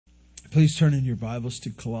Please turn in your Bibles to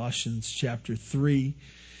Colossians chapter 3.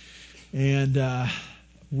 And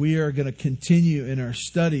we are going to continue in our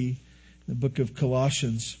study, the book of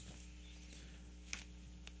Colossians.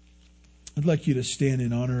 I'd like you to stand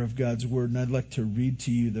in honor of God's Word, and I'd like to read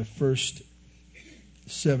to you the first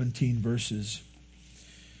 17 verses.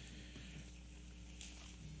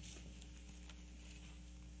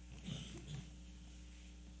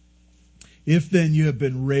 If then you have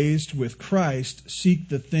been raised with Christ, seek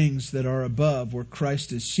the things that are above, where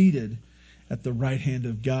Christ is seated at the right hand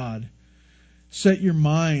of God. Set your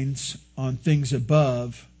minds on things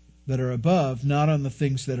above, that are above, not on the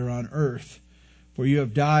things that are on earth. For you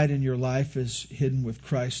have died, and your life is hidden with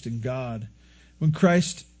Christ in God. When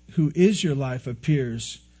Christ, who is your life,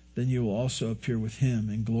 appears, then you will also appear with him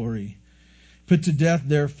in glory. Put to death,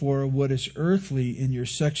 therefore, what is earthly in you,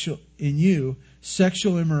 sexual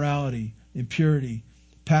immorality, impurity,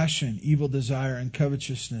 passion, evil desire, and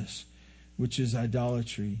covetousness, which is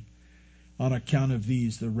idolatry. On account of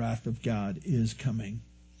these, the wrath of God is coming.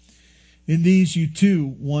 In these you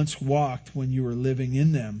too once walked when you were living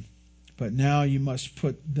in them, but now you must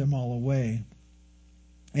put them all away.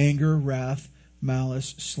 Anger, wrath,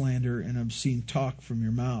 malice, slander, and obscene talk from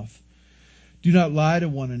your mouth. Do not lie to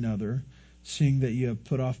one another, seeing that you have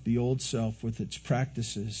put off the old self with its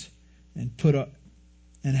practices, and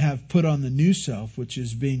have put on the new self, which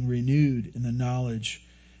is being renewed in the knowledge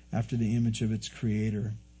after the image of its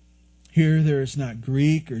Creator. Here there is not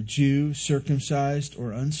Greek or Jew, circumcised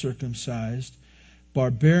or uncircumcised,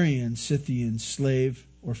 barbarian, Scythian, slave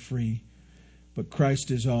or free, but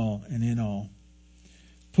Christ is all and in all.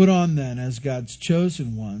 Put on then, as God's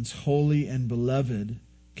chosen ones, holy and beloved,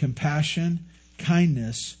 compassion,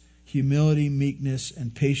 kindness, humility, meekness,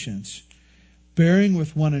 and patience, bearing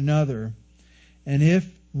with one another, and if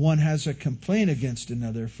one has a complaint against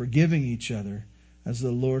another, forgiving each other, as the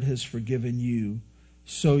Lord has forgiven you,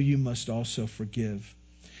 so you must also forgive.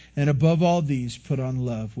 And above all these, put on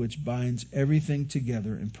love, which binds everything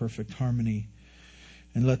together in perfect harmony.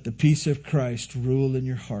 And let the peace of Christ rule in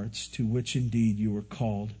your hearts, to which indeed you were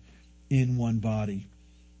called in one body.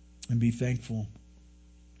 And be thankful.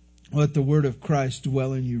 Let the word of Christ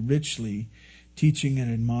dwell in you richly, teaching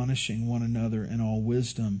and admonishing one another in all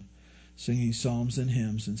wisdom, singing psalms and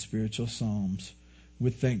hymns and spiritual psalms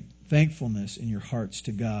with thankfulness in your hearts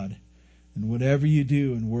to God. And whatever you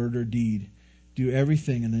do in word or deed, do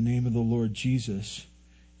everything in the name of the Lord Jesus,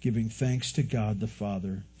 giving thanks to God the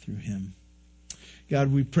Father through him.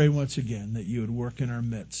 God, we pray once again that you would work in our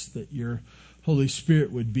midst, that your Holy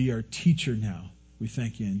Spirit would be our teacher now. We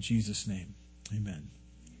thank you in Jesus' name. Amen.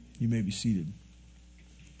 You may be seated.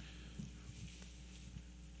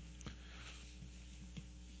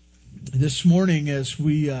 This morning, as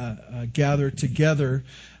we gather together,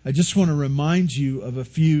 I just want to remind you of a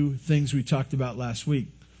few things we talked about last week.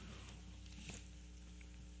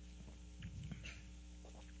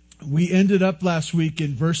 We ended up last week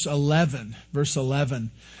in verse 11,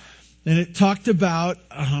 and it talked about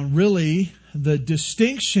really the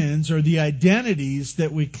distinctions or the identities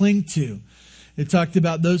that we cling to. It talked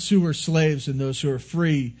about those who were slaves and those who are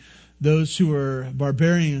free, those who are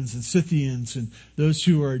barbarians and Scythians, and those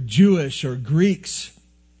who are Jewish or Greeks,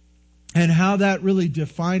 and how that really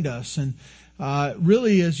defined us. And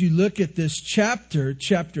really, as you look at this chapter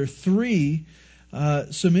 3,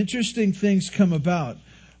 some interesting things come about.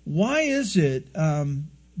 Why is it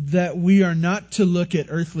that we are not to look at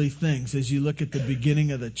earthly things as you look at the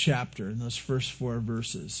beginning of the chapter in those first 4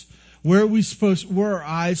 verses? Where are our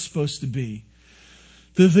eyes supposed to be?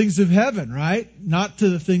 To the things of heaven, right? Not to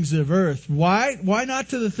the things of earth. Why? Why not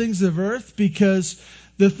to the things of earth? Because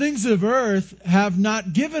the things of earth have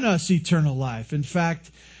not given us eternal life. In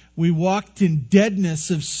fact, we walked in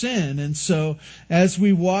deadness of sin. And so as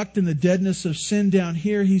we walked in the deadness of sin down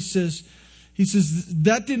here, he says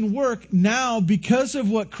that didn't work. Now, because of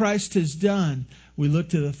what Christ has done, we look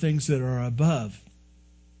to the things that are above.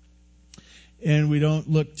 And we don't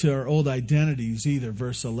look to our old identities either.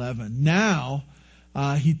 Verse 11. Now,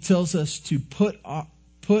 he tells us to put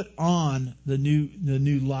on the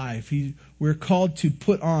new life. We're called to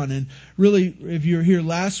put on. And really, if you were here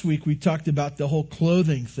last week, we talked about the whole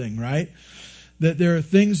clothing thing, right? That there are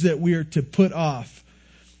things that we are to put off.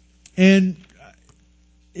 And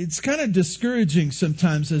it's kind of discouraging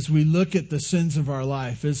sometimes as we look at the sins of our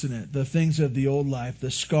life, isn't it? The things of the old life,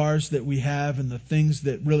 the scars that we have and the things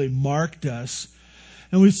that really marked us.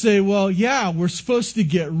 And we say, well, yeah, we're supposed to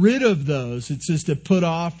get rid of those. It says to put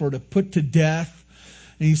off or to put to death.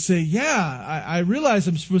 And you say, yeah, I realize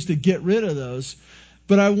I'm supposed to get rid of those.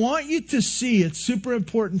 But I want you to see, it's super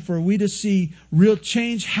important for we to see real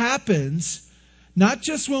change happens Not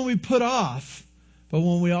just when we put off, but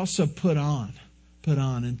when we also put on. Put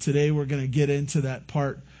on. And today we're going to get into that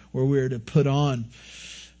part where we're to put on.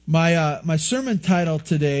 My sermon title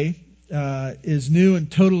today is New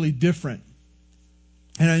and Totally Different.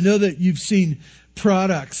 And I know that you've seen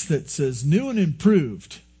products that says new and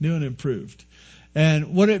improved. New and improved.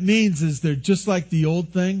 And what it means is they're just like the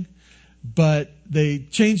old thing, but they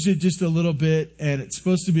changed it just a little bit, and it's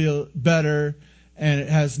supposed to be better, and it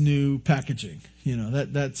has new packaging. You know,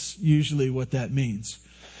 that's usually what that means.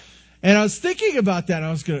 And I was thinking about that.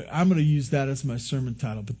 I'm going to use that as my sermon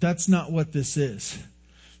title, but that's not what this is.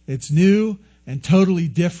 It's new and totally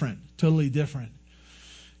different. Totally different.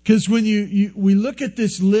 Because when we look at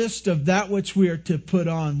this list of that which we are to put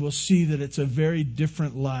on, we'll see that it's a very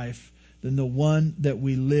different life than the one that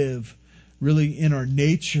we live really in our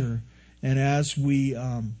nature and as we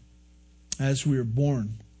are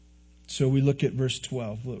born. So we look at verse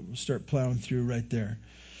 12. We'll start plowing through right there.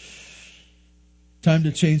 Time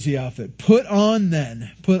to change the outfit. Put on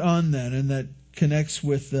then. And that connects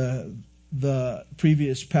with the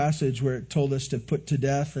previous passage where it told us to put to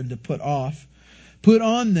death and to put off. Put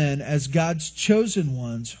on then as God's chosen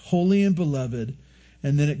ones, holy and beloved.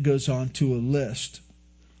 And then it goes on to a list.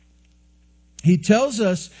 He tells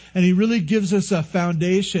us, and he really gives us a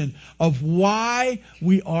foundation of why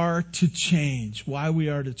we are to change. Why we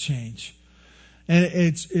are to change. And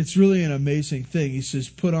it's really an amazing thing. He says,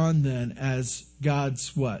 put on then as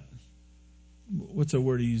God's what? What's the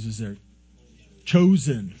word he uses there?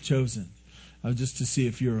 Chosen. Just to see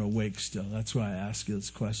if you're awake still. That's why I ask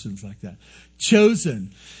those questions like that.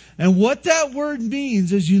 Chosen. And what that word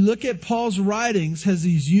means, as you look at Paul's writings, as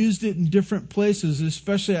he's used it in different places,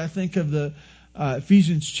 especially I think of the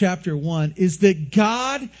Ephesians chapter 1, is that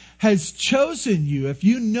God has chosen you. If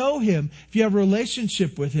you know him, if you have a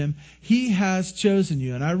relationship with him, he has chosen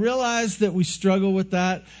you. And I realize that we struggle with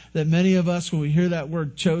that many of us, when we hear that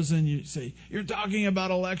word chosen, you say, you're talking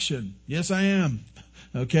about election. Yes, I am.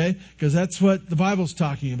 Okay? Because that's what the Bible's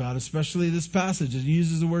talking about, especially this passage. It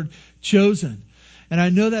uses the word chosen. And I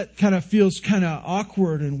know that kind of feels kind of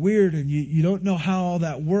awkward and weird, and you don't know how all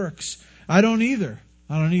that works. I don't either,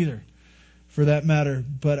 for that matter.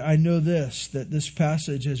 But I know that this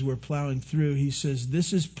passage, as we're plowing through, he says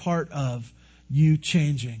this is part of you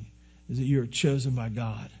changing, is that you're chosen by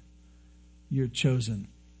God. You're chosen.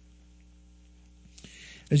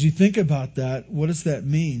 As you think about that, what does that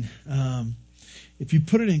mean? If you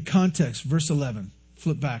put it in context, verse 11,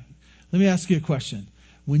 flip back. Let me ask you a question.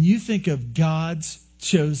 When you think of God's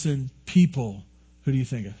chosen people, who do you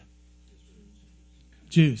think of?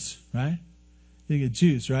 Jews, right? You think of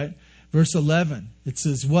Jews, right? Verse 11, it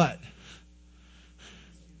says what?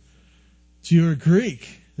 Jew or Greek.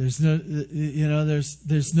 There's no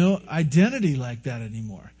identity like that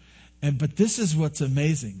anymore. But this is what's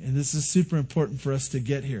amazing, and this is super important for us to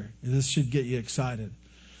get here. This should get you excited.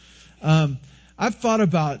 I've thought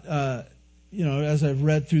about, as I've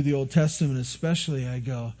read through the Old Testament especially, I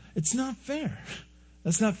go, it's not fair.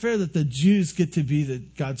 It's not fair that the Jews get to be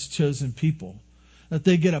God's chosen people, that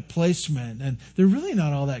they get a placement, and they're really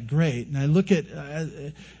not all that great. And I look at,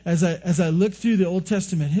 as I look through the Old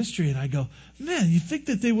Testament history, and I go, man, you think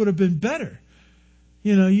that they would have been better.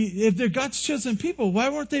 If they're God's chosen people, why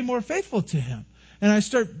weren't they more faithful to him? And I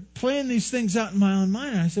start playing these things out in my own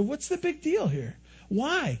mind, and I said, what's the big deal here?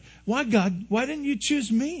 Why? Why, God? Why didn't you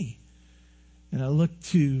choose me? And I look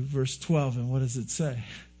to verse 12, and what does it say?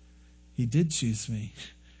 He did choose me.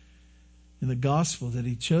 In the gospel, that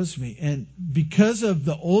he chose me. And because of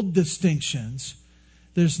the old distinctions,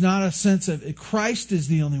 there's not a sense of Christ is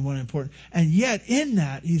the only one important. And yet in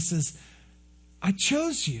that, he says, I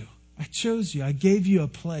chose you. I chose you. I gave you a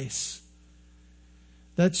place.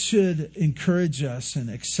 That should encourage us and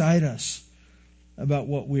excite us about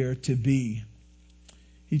what we are to be.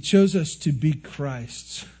 He chose us to be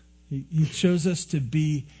Christ's. He chose us to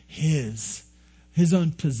be his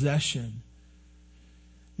own possession.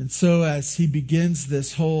 And so as he begins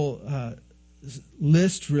this whole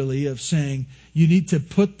list really of saying, you need to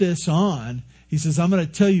put this on, he says, I'm going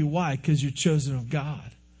to tell you why, because you're chosen of God.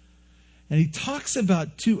 And he talks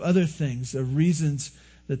about two other things, the reasons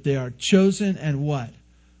that they are chosen and what?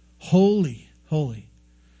 Holy. Holy.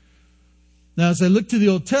 Now, as I look to the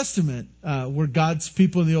Old Testament, were God's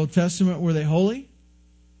people in the Old Testament, were they holy?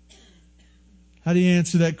 How do you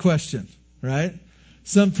answer that question, right?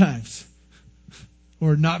 Sometimes.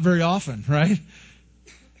 Or not very often, right?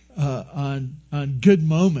 On good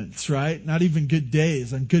moments, right? Not even good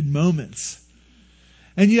days, on good moments.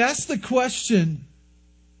 And you ask the question,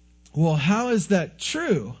 well, how is that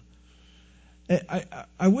true?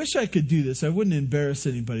 I wish I could do this. I wouldn't embarrass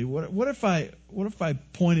anybody. What if I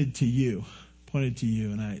pointed to you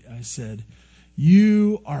and I said,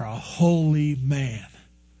 you are a holy man.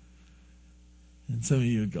 And some of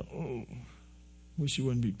you would go, oh, wish you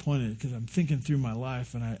wouldn't be pointed, because I'm thinking through my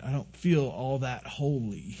life and I don't feel all that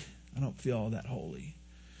holy. I don't feel all that holy.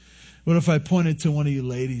 What if I pointed to one of you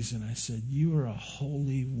ladies and I said, you are a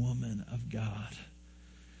holy woman of God?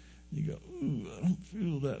 You go, ooh, I don't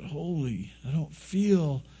feel that holy. I don't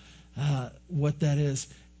feel what that is.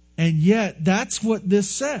 And yet, that's what this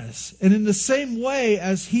says. And in the same way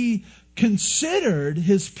as he considered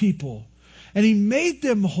his people, and he made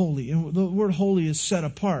them holy, and the word holy is set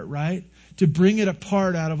apart, right? To bring it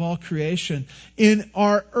apart out of all creation. In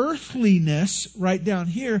our earthliness, right down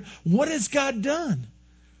here, what has God done?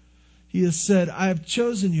 He has said, I have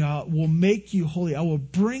chosen you. I will make you holy. I will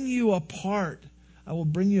bring you apart. I will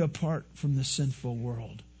bring you apart from the sinful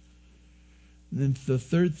world. And then the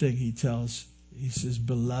third thing he says,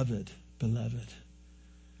 beloved,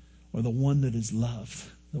 or the one that is loved,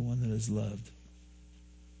 the one that is loved.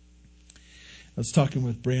 I was talking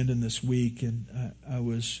with Brandon this week, and I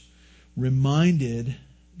was reminded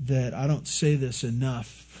that I don't say this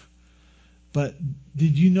enough, but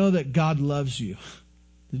did you know that God loves you?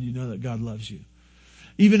 Did you know that God loves you?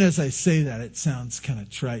 Even as I say that, it sounds kind of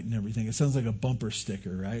trite and everything. It sounds like a bumper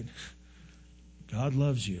sticker, right? God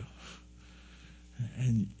loves you.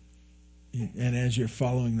 And as you're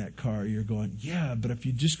following that car, you're going, yeah, but if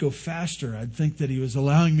you just go faster, I'd think that he was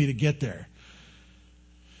allowing me to get there.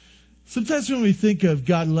 Sometimes when we think of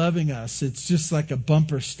God loving us, it's just like a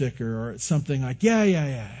bumper sticker, or it's something like,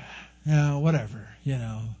 yeah, whatever,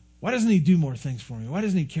 Why doesn't he do more things for me? Why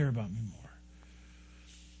doesn't he care about me more?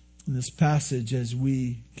 In this passage, as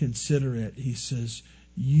we consider it, he says,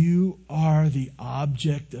 you are the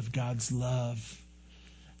object of God's love.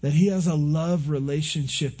 That he has a love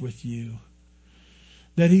relationship with you.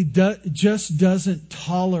 That he just doesn't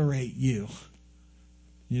tolerate you.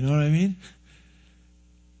 You know what I mean?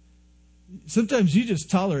 Sometimes you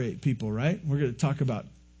just tolerate people, right? We're going to talk about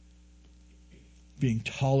being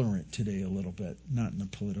tolerant today a little bit. Not in a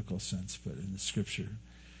political sense, but in the scripture.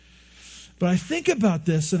 But I think about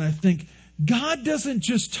this and I think, God doesn't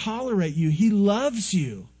just tolerate you. He loves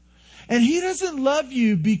you. And he doesn't love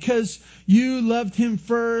you because you loved him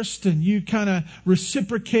first and you kind of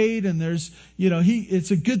reciprocate, and there's, it's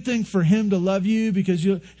a good thing for him to love you because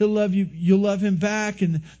he'll love you, you'll love him back,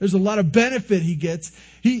 and there's a lot of benefit he gets.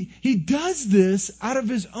 He does this out of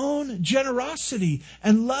his own generosity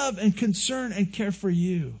and love and concern and care for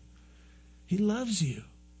you. He loves you.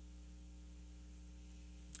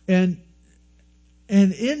 And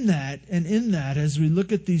in that, as we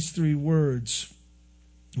look at these three words,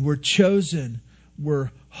 we're chosen, we're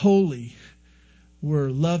holy, we're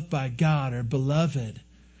loved by God, or beloved.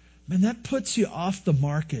 Man, that puts you off the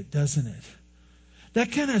market, doesn't it?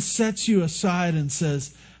 That kind of sets you aside and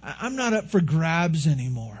says, I'm not up for grabs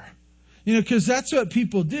anymore. Because that's what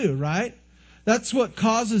people do, right? That's what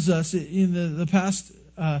causes us in the past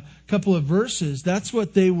couple of verses. That's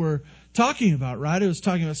what they were talking about, right? It was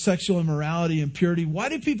talking about sexual immorality, impurity. Why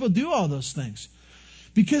do people do all those things?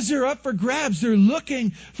 Because they're up for grabs. They're looking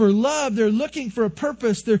for love. They're looking for a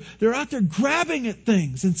purpose. They're out there grabbing at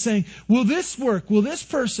things and saying, will this work? Will this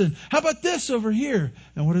person? How about this over here?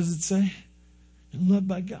 And what does it say? You're loved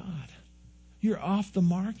by God. You're off the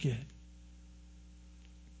market.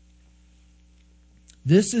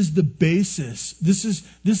 This is the basis. This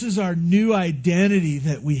is our new identity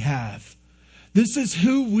that we have. This is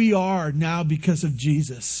who we are now because of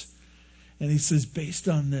Jesus. And he says, based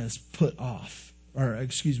on this, put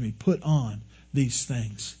on these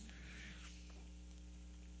things.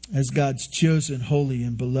 As God's chosen, holy,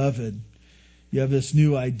 and beloved, you have this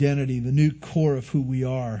new identity, the new core of who we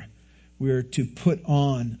are. We are to put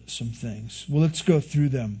on some things. Well, let's go through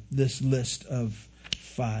them, this list of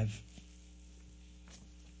 5.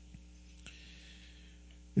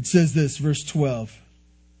 It says this, verse 12.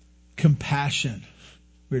 Compassion.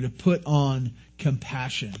 We're to put on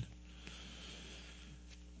compassion.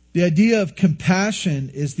 The idea of compassion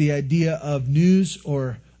is the idea of nous,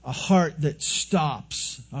 or a heart that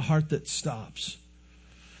stops. A heart that stops.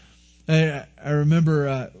 I remember,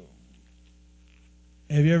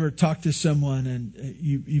 have you ever talked to someone and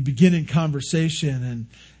you begin in conversation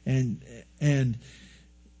and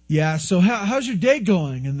yeah, so how's your day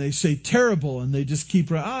going? And they say terrible, and they just keep,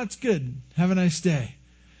 it's good. Have a nice day.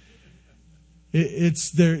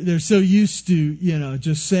 They're so used to,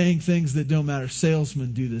 just saying things that don't matter.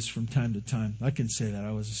 Salesmen do this from time to time. I can say that.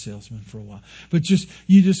 I was a salesman for a while. But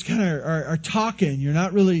you just kind of are talking. You're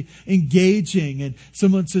not really engaging. And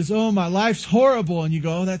someone says, oh, my life's horrible. And you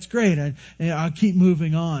go, oh, that's great. And I'll keep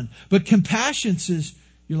moving on. But compassion says,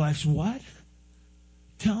 your life's what?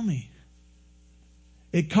 Tell me.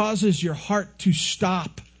 It causes your heart to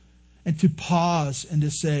stop and to pause and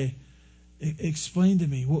to say, explain to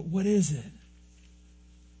me, what is it?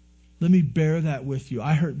 Let me bear that with you.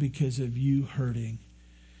 I hurt because of you hurting.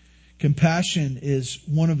 Compassion is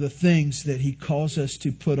one of the things that he calls us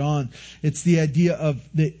to put on. It's the idea of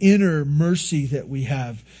the inner mercy that we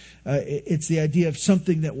have. It's the idea of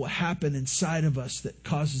something that will happen inside of us that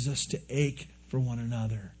causes us to ache for one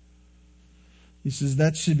another. He says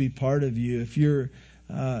that should be part of you. If you're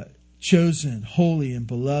chosen, holy, and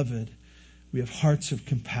beloved, we have hearts of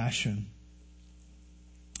compassion.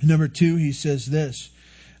 Number 2, he says this.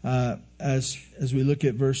 As we look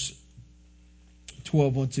at verse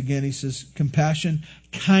 12 once again, he says compassion,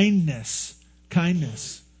 kindness.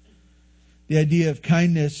 The idea of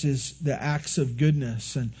kindness is the acts of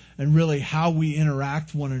goodness and really how we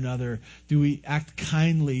interact one another. Do we act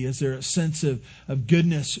kindly? Is there a sense of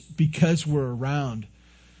goodness because we're around?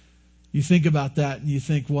 You think about that and you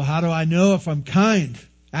think, well, how do I know if I'm kind?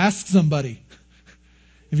 Ask somebody.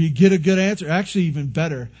 If you get a good answer, actually even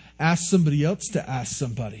better, ask somebody else to ask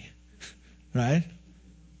somebody. Right?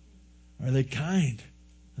 Are they kind?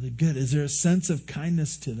 Are they good? Is there a sense of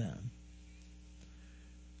kindness to them?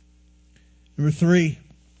 Number 3,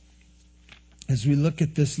 as we look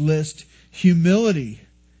at this list, humility.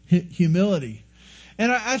 Humility.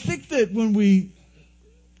 And I think that when we,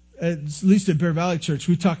 at least at Bear Valley Church,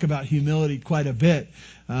 we talk about humility quite a bit.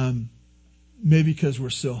 Maybe because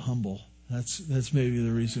we're so humble. That's maybe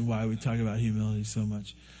the reason why we talk about humility so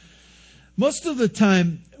much. Most of the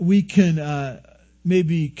time, we can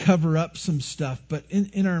maybe cover up some stuff, but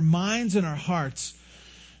in our minds and our hearts,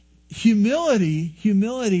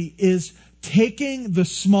 humility is taking the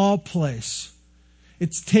small place.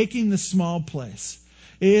 It's taking the small place.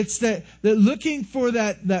 It's that looking for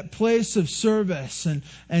that place of service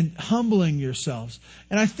and humbling yourselves.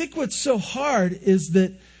 And I think what's so hard is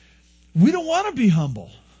that we don't want to be humble.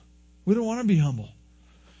 We don't want to be humble.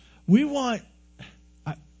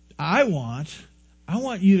 I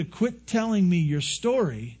want you to quit telling me your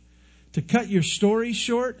story, to cut your story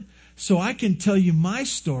short, so I can tell you my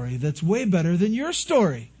story that's way better than your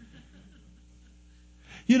story.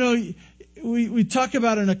 We talk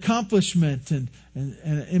about an accomplishment, and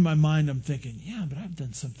in my mind I'm thinking, yeah, but I've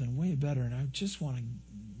done something way better, and I just want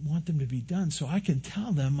them to be done so I can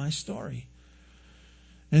tell them my story.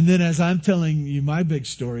 And then as I'm telling you my big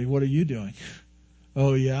story, what are you doing?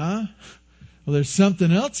 Oh, yeah? Well, there's something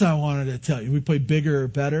else I wanted to tell you. We play bigger or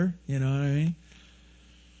better, you know what I mean?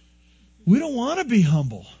 We don't want to be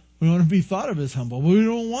humble. We want to be thought of as humble. But we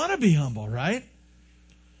don't want to be humble, right?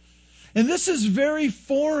 And this is very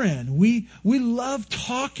foreign. We love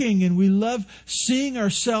talking and we love seeing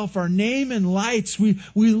ourselves, our name in lights. We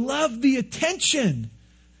love the attention.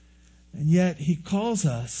 And yet he calls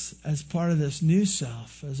us as part of this new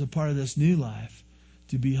self, as a part of this new life,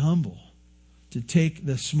 to be humble, to take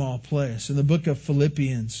the small place. In the book of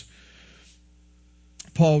Philippians,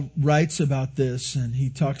 Paul writes about this, and he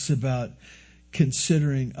talks about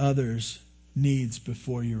considering others' needs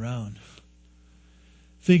before your own.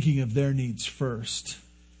 Thinking of their needs first.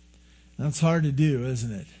 That's hard to do,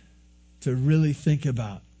 isn't it? To really think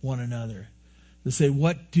about one another. To say,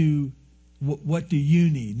 what do you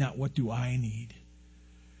need, not what do I need?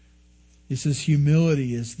 He says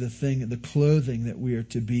humility is the thing, the clothing that we are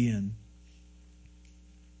to be in.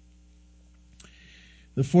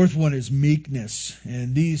 The fourth one is meekness.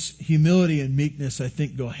 And these humility and meekness, I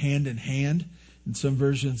think, go hand in hand. In some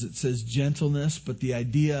versions it says gentleness, but the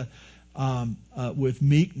idea with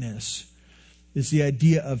meekness is the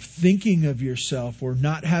idea of thinking of yourself or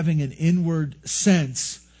not having an inward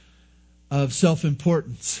sense of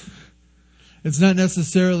self-importance. It's not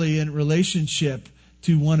necessarily in relationship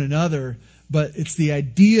to one another, but it's the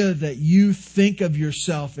idea that you think of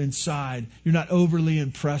yourself inside. You're not overly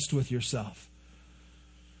impressed with yourself.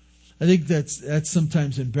 I think that's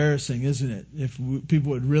sometimes embarrassing, isn't it? If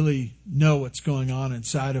people would really know what's going on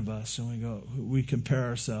inside of us, and we compare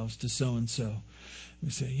ourselves to so and so. We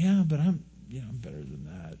say, "Yeah, but I'm better than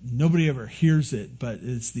that." Nobody ever hears it, but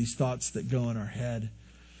it's these thoughts that go in our head,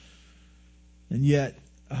 and yet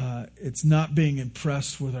it's not being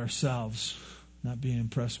impressed with ourselves. Not being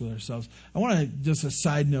impressed with ourselves. I want to just a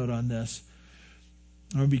side note on this.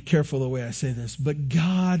 I want to be careful the way I say this, but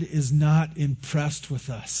God is not impressed with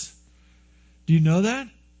us. Do you know that?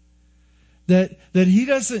 That he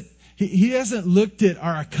doesn't looked at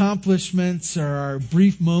our accomplishments or our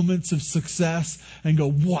brief moments of success and go,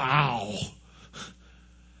 wow,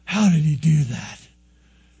 how did he do that?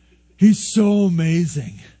 He's so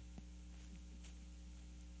amazing.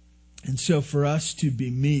 And so for us to be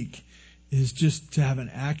meek is just to have an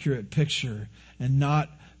accurate picture and not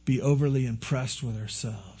be overly impressed with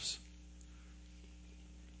ourselves.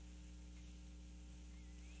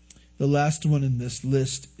 The last one in this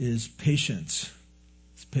list is patience.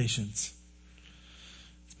 It's patience.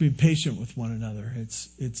 It's being patient with one another.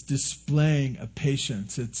 It's displaying a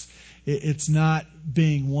patience. It's not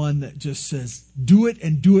being one that just says, do it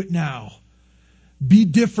and do it now. Be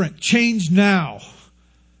different. Change now.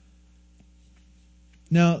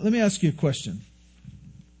 Now, let me ask you a question.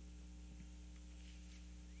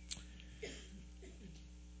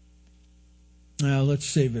 Now, let's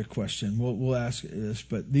save the question. We'll ask this,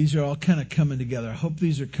 but these are all kind of coming together. I hope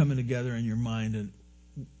these are coming together in your mind. And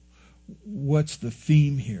what's the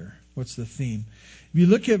theme here? What's the theme? If you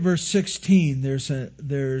look at verse 16, verse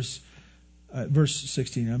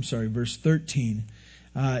 13.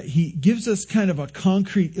 He gives us kind of a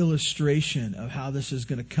concrete illustration of how this is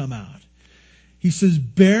going to come out. He says,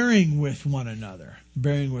 bearing with one another.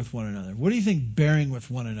 Bearing with one another. What do you think bearing with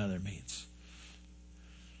one another means?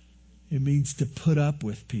 It means to put up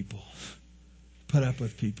with people. Put up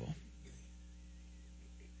with people.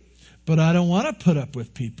 But I don't want to put up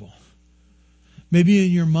with people. Maybe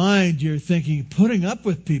in your mind you're thinking, putting up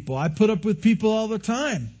with people. I put up with people all the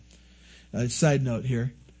time. Side note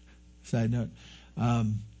here. Side note.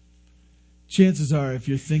 Chances are if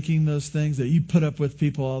you're thinking those things that you put up with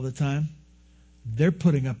people all the time, they're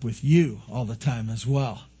putting up with you all the time as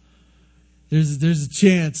well. There's a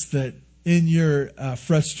chance that in your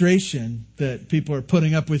frustration that people are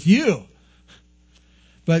putting up with you.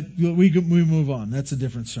 But we move on. That's a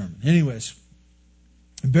different sermon. Anyways,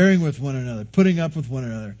 bearing with one another, putting up with one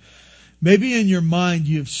another. Maybe in your mind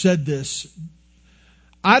you've said this,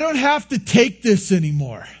 I don't have to take this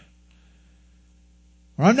anymore.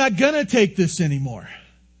 Or I'm not going to take this anymore.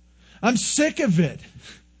 I'm sick of it.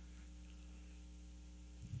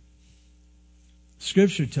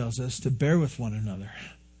 Scripture tells us to bear with one another.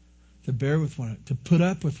 To bear with one another. To put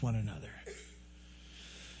up with one another.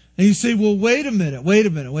 And you say, well, wait a minute.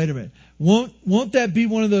 Won't that be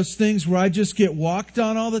one of those things where I just get walked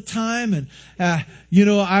on all the time? And,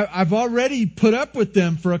 I've already put up with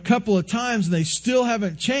them for a couple of times and they still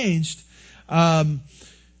haven't changed. I'm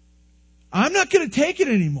not going to take it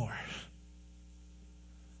anymore.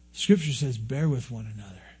 Scripture says, bear with one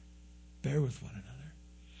another. Bear with one another.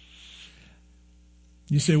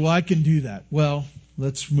 You say, well, I can do that. Well,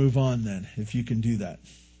 let's move on then, if you can do that.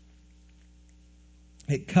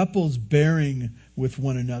 It couples bearing with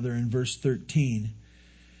one another in verse 13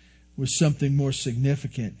 with something more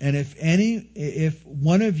significant. And if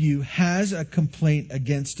one of you has a complaint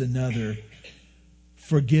against another,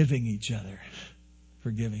 forgiving each other.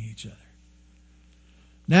 Forgiving each other.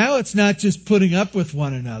 Now it's not just putting up with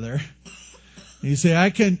one another. You say, I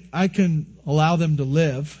can allow them to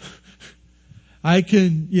live. I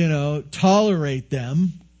can, tolerate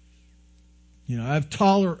them. I have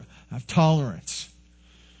tolerance.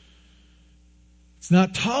 It's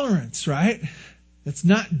not tolerance, right? It's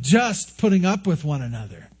not just putting up with one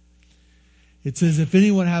another. It says if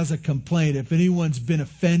anyone has a complaint, if anyone's been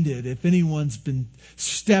offended, if anyone's been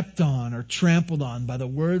stepped on or trampled on by the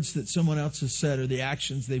words that someone else has said or the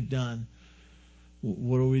actions they've done,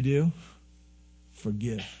 what do?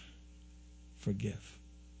 Forgive. Forgive.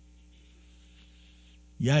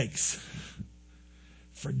 Yikes.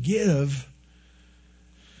 Forgive.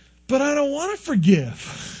 But I don't want to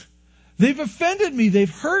forgive. They've offended me. They've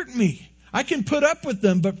hurt me. I can put up with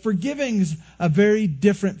them, but forgiving's a very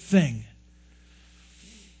different thing.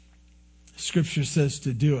 Scripture says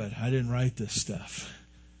to do it. I didn't write this stuff.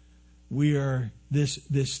 We are this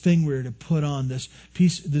thing we're to put on, this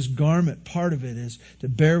piece, this garment. Part of it is to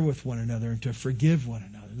bear with one another and to forgive one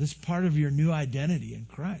another. This is part of your new identity in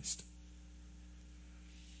Christ.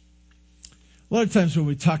 A lot of times when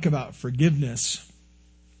we talk about forgiveness,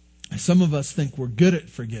 some of us think we're good at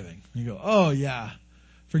forgiving. You go, oh yeah,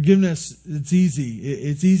 forgiveness, it's easy.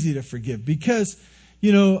 It's easy to forgive. Because,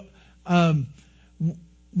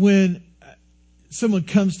 when someone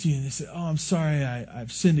comes to you and they say, oh, I'm sorry,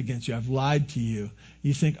 I've sinned against you. I've lied to you.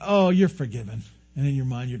 You think, oh, you're forgiven. And in your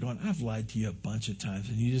mind you're going, I've lied to you a bunch of times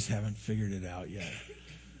and you just haven't figured it out yet.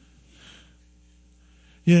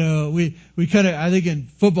 We kind of, I think in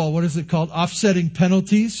football, what is it called? Offsetting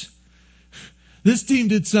penalties. This team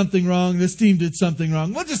did something wrong. This team did something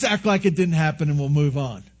wrong. We'll just act like it didn't happen and we'll move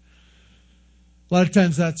on. A lot of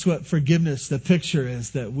times that's what forgiveness, the picture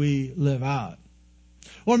is that we live out.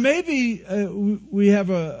 Or maybe we have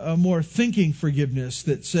a more thinking forgiveness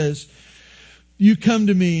that says, you come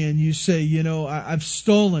to me and you say, I've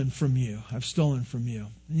stolen from you. I've stolen from you.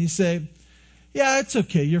 And you say, yeah, it's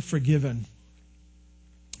okay. You're forgiven.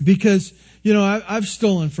 Because, I've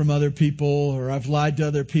stolen from other people or I've lied to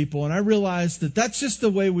other people. And I realize that that's just the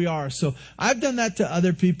way we are. So I've done that to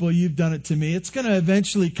other people. You've done it to me. It's going to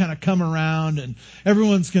eventually kind of come around and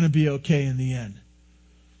everyone's going to be okay in the end.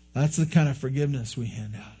 That's the kind of forgiveness we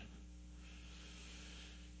hand out.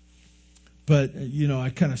 But, I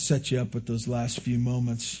kind of set you up with those last few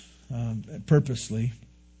moments purposely.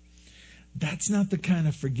 That's not the kind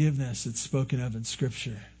of forgiveness that's spoken of in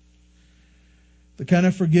Scripture. The kind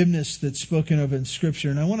of forgiveness that's spoken of in Scripture.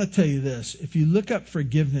 And I want to tell you this. If you look up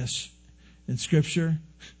forgiveness in Scripture,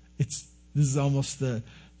 this is almost the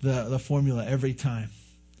formula every time.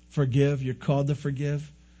 Forgive. You're called to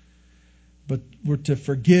forgive. But we're to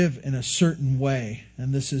forgive in a certain way.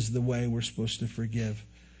 And this is the way we're supposed to forgive.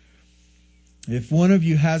 If one of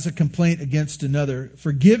you has a complaint against another,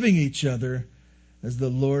 forgiving each other as the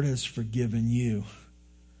Lord has forgiven you,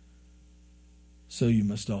 so you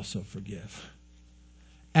must also forgive.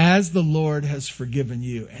 As the Lord has forgiven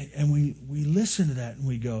you. And we listen to that and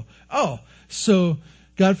we go, oh, so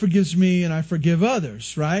God forgives me and I forgive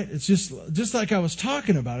others, right? It's just like I was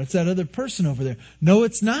talking about. It's that other person over there. No,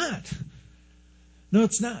 it's not. No,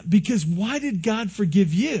 it's not. Because why did God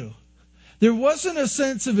forgive you? There wasn't a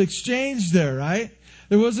sense of exchange there, right?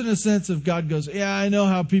 There wasn't a sense of God goes, yeah, I know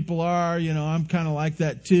how people are. I'm kind of like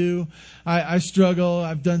that too. I struggle.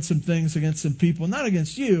 I've done some things against some people. Not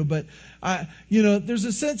against you, but there's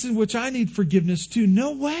a sense in which I need forgiveness too.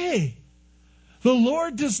 No way. The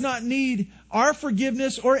Lord does not need our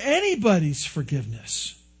forgiveness or anybody's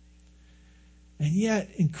forgiveness. And yet,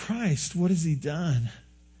 in Christ, what has He done?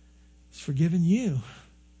 He's forgiven you.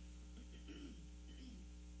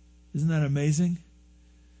 Isn't that amazing?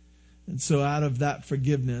 And so out of that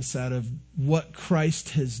forgiveness, out of what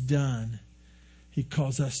Christ has done, He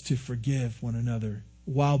calls us to forgive one another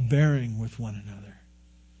while bearing with one another.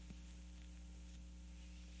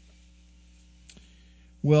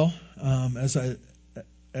 Well, as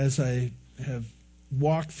I have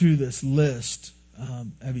walked through this list,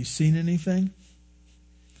 have you seen anything?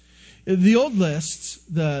 The old lists,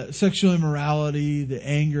 the sexual immorality, the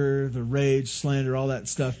anger, the rage, slander, all that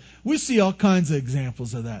stuff, we see all kinds of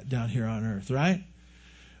examples of that down here on earth, right?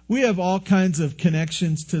 We have all kinds of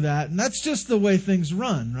connections to that, and that's just the way things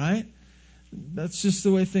run, right? That's just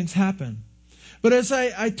the way things happen. But as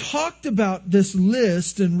I talked about this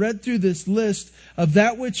list and read through this list of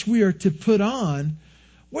that which we are to put on,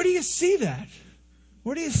 where do you see that?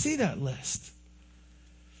 Where do you see that list?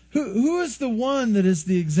 Who is the one that is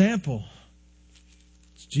the example?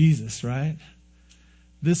 It's Jesus, right?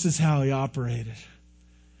 This is how He operated.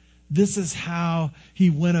 This is how He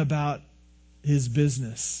went about His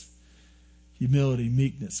business. Humility,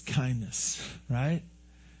 meekness, kindness, right?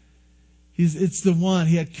 It's the one.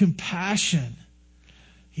 He had compassion.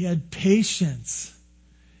 He had patience.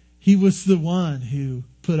 He was the one who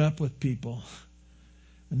put up with people.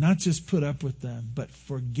 And not just put up with them, but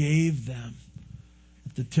forgave them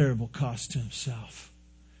at the terrible cost to Himself.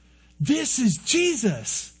 This is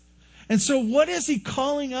Jesus. And so what is He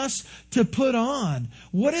calling us to put on?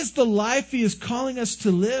 What is the life He is calling us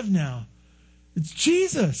to live now? It's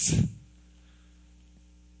Jesus.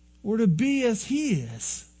 We're to be as He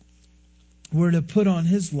is. We're to put on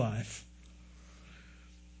His life.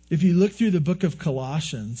 If you look through the book of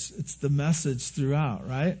Colossians, it's the message throughout,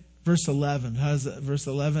 right? Verse 11. How does verse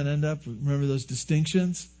 11 end up? Remember those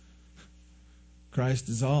distinctions? Christ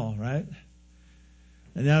is all, right?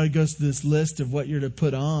 And now he goes to this list of what you're to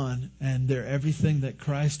put on, and they're everything that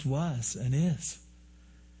Christ was and is.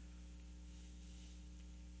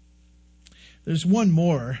 There's one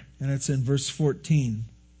more, and it's in verse 14.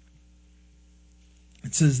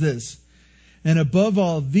 It says this, and above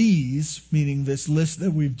all these, meaning this list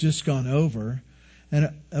that we've just gone over,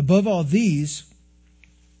 and above all these,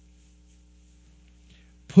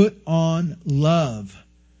 put on love,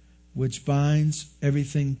 which binds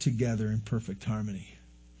everything together in perfect harmony.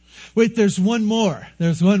 Wait, there's one more.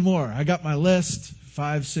 There's one more. I got my list,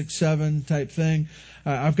 5, 6, 7 type thing.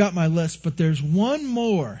 I've got my list, but there's one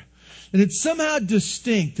more. And it's somehow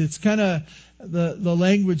distinct. It's kind of, the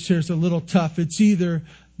language here is a little tough. It's either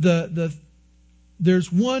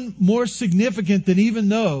there's one more significant than even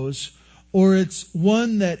those, or it's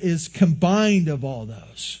one that is combined of all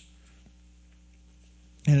those.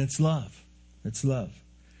 And it's love. It's love.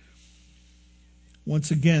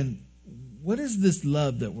 Once again, what is this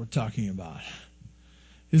love that we're talking about?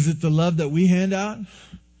 Is it the love that we hand out?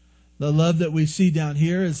 The love that we see down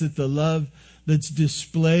here? Is it the love that's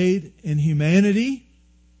displayed in humanity?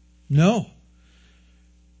 No.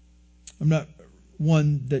 I'm not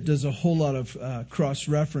one that does a whole lot of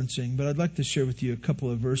cross-referencing, but I'd like to share with you a couple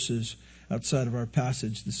of verses outside of our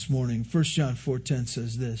passage this morning. 1 John 4:10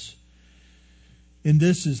 says this, "In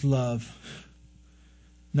this is love,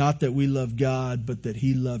 not that we love God, but that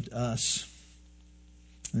He loved us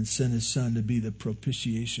and sent His Son to be the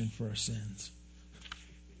propitiation for our sins."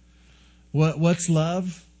 What's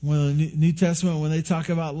love? Well, in the New Testament, when they talk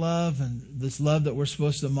about love and this love that we're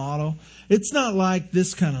supposed to model, it's not like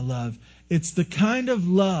this kind of love. It's the kind of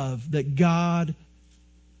love that God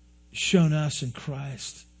shown us in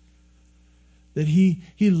Christ. That He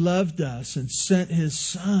loved us and sent His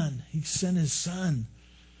Son. He sent His Son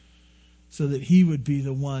so that He would be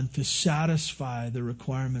the one to satisfy the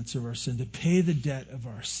requirements of our sin, to pay the debt of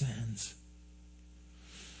our sins.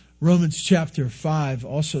 Romans chapter 5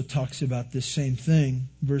 also talks about this same thing.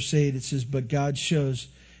 Verse 8, it says, "But God shows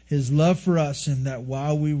His love for us in that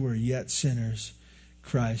while we were yet sinners,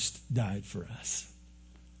 Christ died for us."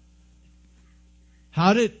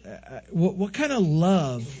 What kind of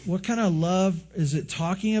love? What kind of love is it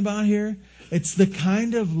talking about here? It's the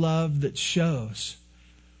kind of love that shows.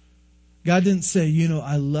 God didn't say,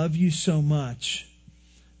 I love you so much,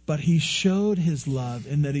 but He showed His love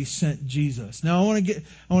in that He sent Jesus. Now I want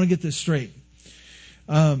to get this straight.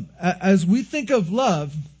 As we think of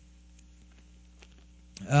love,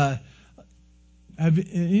 have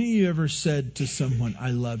any of you ever said to someone,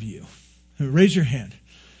 "I love you"? Raise your hand.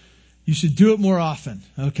 You should do it more often,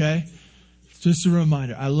 okay? Just a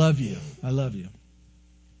reminder, I love you. I love you.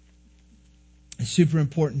 It's super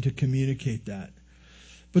important to communicate that.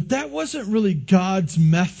 But that wasn't really God's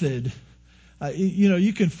method.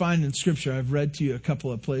 You can find in Scripture, I've read to you a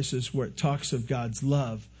couple of places where it talks of God's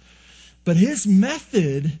love. But His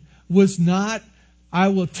method was not, "I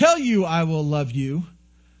will tell you I will love you,"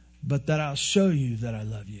 but that I'll show you that I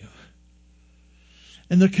love you.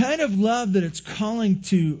 And the kind of love that it's calling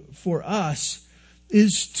for us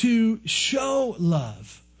is to show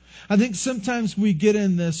love. I think sometimes we get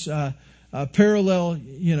in this parallel,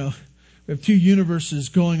 we have two universes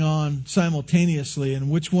going on simultaneously, and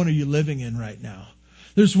which one are you living in right now?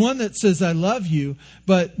 There's one that says, "I love you,"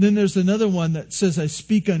 but then there's another one that says, "I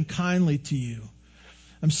speak unkindly to you.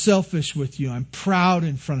 I'm selfish with you. I'm proud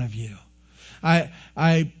in front of you.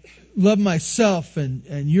 I love myself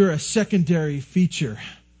and you're a secondary feature."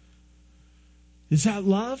 Is that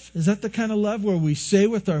love? Is that the kind of love where we say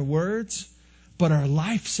with our words, but our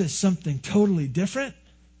life says something totally different?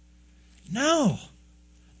 No.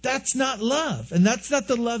 That's not love. And that's not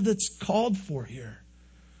the love that's called for here.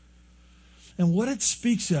 And what it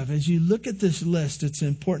speaks of, as you look at this list, it's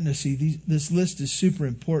important to see. This list is super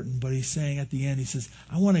important, but He's saying at the end, He says,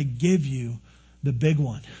 I want to give you the big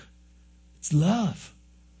one. It's love.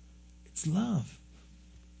 It's love.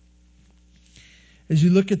 As you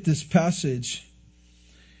look at this passage,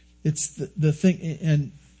 it's the thing,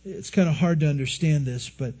 and it's kind of hard to understand this,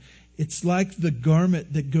 but it's like the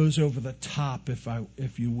garment that goes over the top,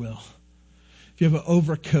 if you will. If you have an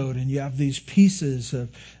overcoat and you have these pieces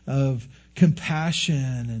of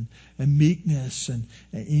compassion and meekness, and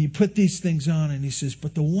you put these things on, and He says,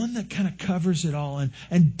 but the one that kind of covers it all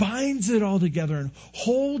and binds it all together and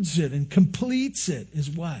holds it and completes it is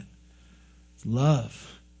what? It's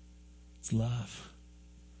love. It's love.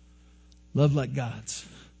 Love like God's.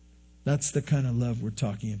 That's the kind of love we're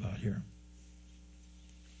talking about here.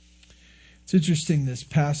 It's interesting, this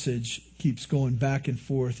passage keeps going back and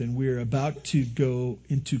forth, and we're about to go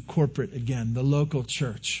into corporate again, the local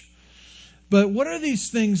church. But what are these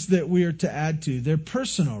things that we are to add to? They're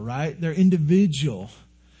personal, right? They're individual.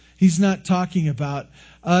 He's not talking about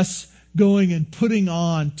us going and putting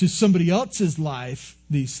on to somebody else's life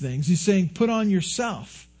these things. He's saying, put on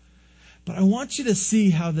yourself. But I want you to see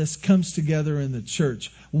how this comes together in the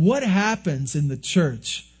church. What happens in the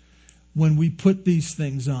church when we put these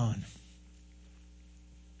things on?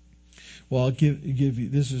 Well, I'll give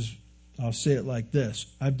you, I'll say it like this.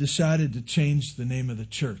 I've decided to change the name of the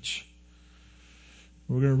church.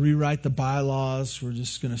 We're going to rewrite the bylaws. We're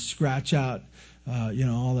just going to scratch out,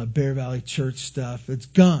 all the Bear Valley Church stuff. It's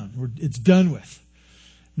gone. It's done with.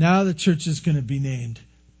 Now the church is going to be named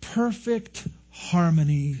Perfect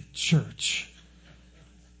Harmony Church.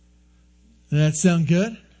 Does that sound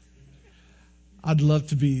good? I'd love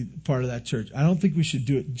to be part of that church. I don't think we should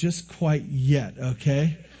do it just quite yet,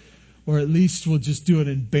 okay? Or at least we'll just do it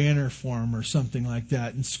in banner form or something like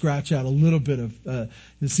that and scratch out a little bit of, to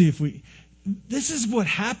see if we... This is what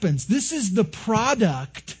happens. This is the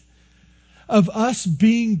product of us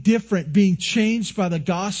being different, being changed by the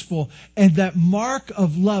gospel, and that mark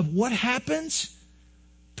of love, what happens?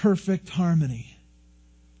 Perfect harmony.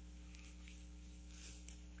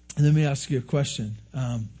 And let me ask you a question.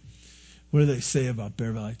 What do they say about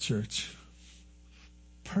Bear Valley Church?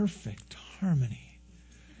 Perfect harmony.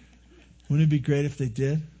 Wouldn't it be great if they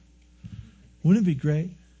did? Wouldn't it be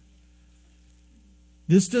great?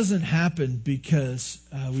 This doesn't happen because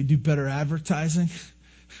we do better advertising.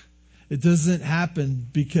 It doesn't happen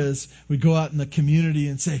because we go out in the community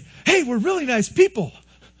and say, hey, we're really nice people.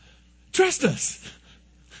 Trust us.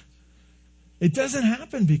 It doesn't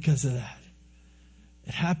happen because of that.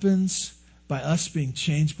 It happens by us being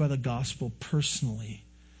changed by the gospel personally,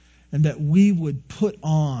 and that we would put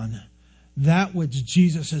on that which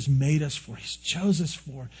Jesus has made us for. He's chose us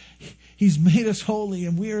for. He's made us holy,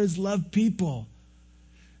 and we are His loved people.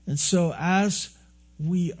 And so as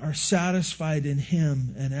we are satisfied in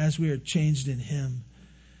Him, and as we are changed in Him,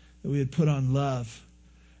 that we would put on love,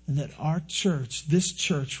 and that our church, this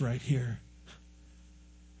church right here,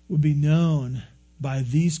 would be known by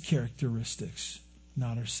these characteristics,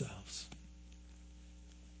 not ourselves.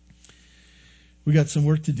 We got some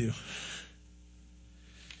work to do.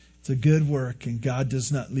 It's a good work, and God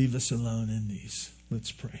does not leave us alone in these.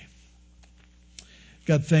 Let's pray.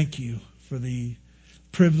 God, thank you for the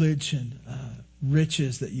privilege and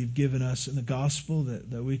riches that you've given us in the gospel,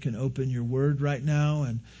 that we can open your word right now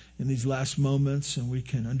and in these last moments, and we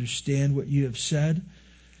can understand what you have said.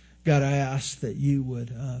 God, I ask that you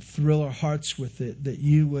would thrill our hearts with it, that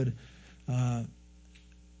you would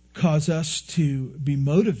cause us to be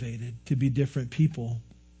motivated to be different people.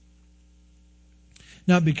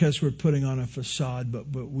 Not because we're putting on a facade,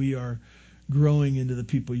 but we are growing into the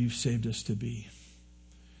people you've saved us to be.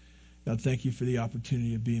 God, thank you for the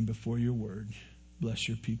opportunity of being before your word. Bless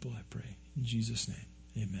your people, I pray. In Jesus' name,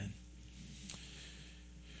 amen.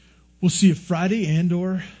 We'll see you Friday and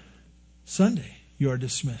or Sunday. You are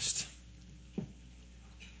dismissed.